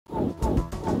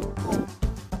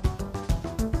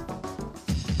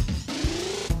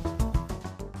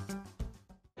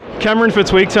Cameron for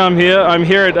TweakTime here. I'm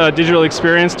here at Digital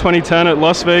Experience 2010 at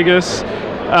Las Vegas,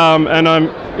 and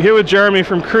I'm here with Jeremy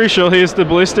from Crucial. He's the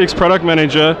Ballistix product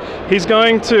manager. He's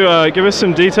going to give us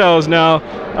some details now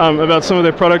about some of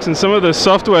their products and some of the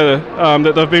software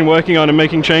that they've been working on and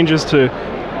making changes to.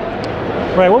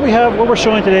 Right, what we're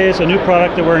showing today is a new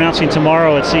product that we're announcing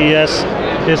tomorrow at CES.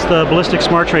 It's the Ballistix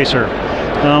Smart Tracer.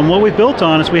 What we've built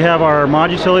on is we have our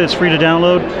mod utility that's free to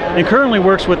download and currently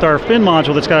works with our fin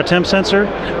module that's got a temp sensor.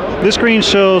 This screen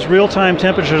shows real-time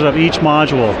temperatures of each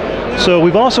module. So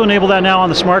we've also enabled that now on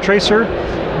the Smart Tracer.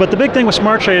 But the big thing with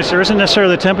Smart Tracer isn't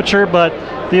necessarily the temperature, but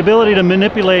the ability to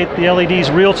manipulate the LEDs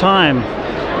real time.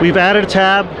 We've added a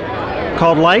tab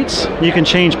called Lights. You can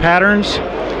change patterns,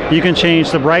 you can change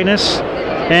the brightness,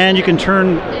 and you can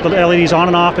turn the LEDs on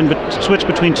and off and switch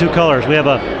between two colors. We have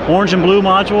a orange and blue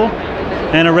module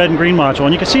and a red and green module.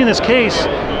 And you can see in this case,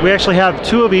 we actually have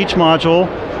two of each module.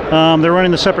 They're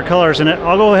running the separate colors, and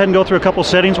I'll go ahead and go through a couple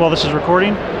settings while this is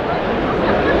recording.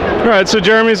 All right, so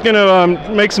Jeremy's going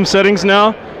to make some settings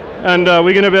now, and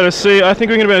we're going to be able to see, I think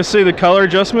we're going to be able to see the color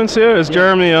adjustments here as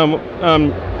Jeremy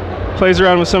plays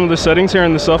around with some of the settings here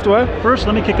in the software. First,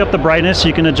 let me kick up the brightness.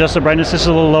 You can adjust the brightness. This is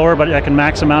a little lower, but I can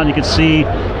max them out, and you can see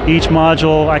each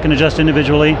module I can adjust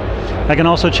individually. I can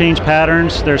also change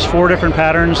patterns. There's 4 different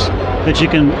patterns that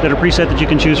are preset that you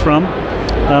can choose from.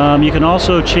 You can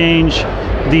also change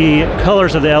the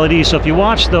colors of the LEDs. So if you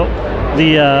watch the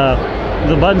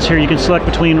buttons here, you can select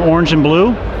between orange and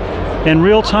blue. In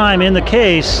real time in the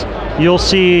case, you'll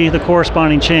see the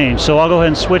corresponding change. So I'll go ahead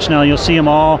and switch now. You'll see them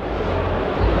all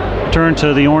turn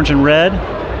to the orange and red.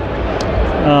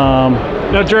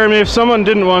 Now, Jeremy, if someone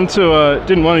didn't want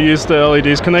to use the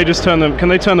LEDs, can they just turn them? Can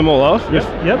they turn them all off? Yep,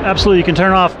 absolutely. You can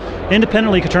turn off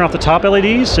independently. You can turn off the top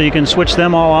LEDs, so you can switch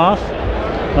them all off.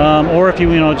 Or if you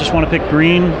just want to pick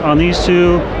green on these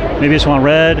two, maybe just want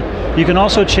red. You can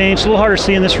also change. It's a little harder to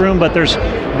see in this room, but there's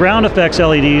ground effects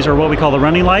LEDs, or what we call the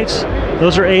running lights.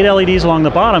 Those are 8 LEDs along the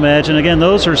bottom edge, and again,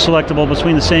 those are selectable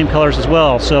between the same colors as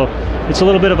well. So it's a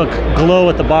little bit of a glow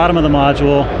at the bottom of the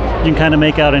module. You can kind of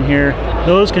make out in here.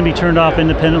 Those can be turned off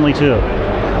independently too.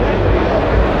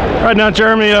 Right now,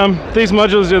 Jeremy, these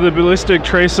modules are the Ballistix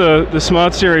Tracer, the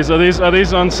Smart Series. Are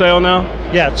these on sale now?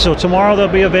 Yeah, so tomorrow they'll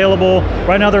be available.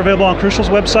 Right now they're available on Crucial's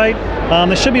website.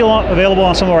 They should be available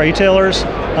on some of our retailers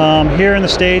here in the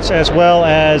States as well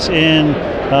as in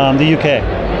the UK.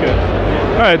 Okay.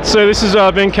 All right, so this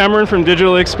has been Cameron from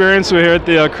Digital Experience. We're here at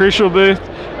the Crucial booth,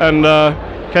 and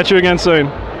catch you again soon.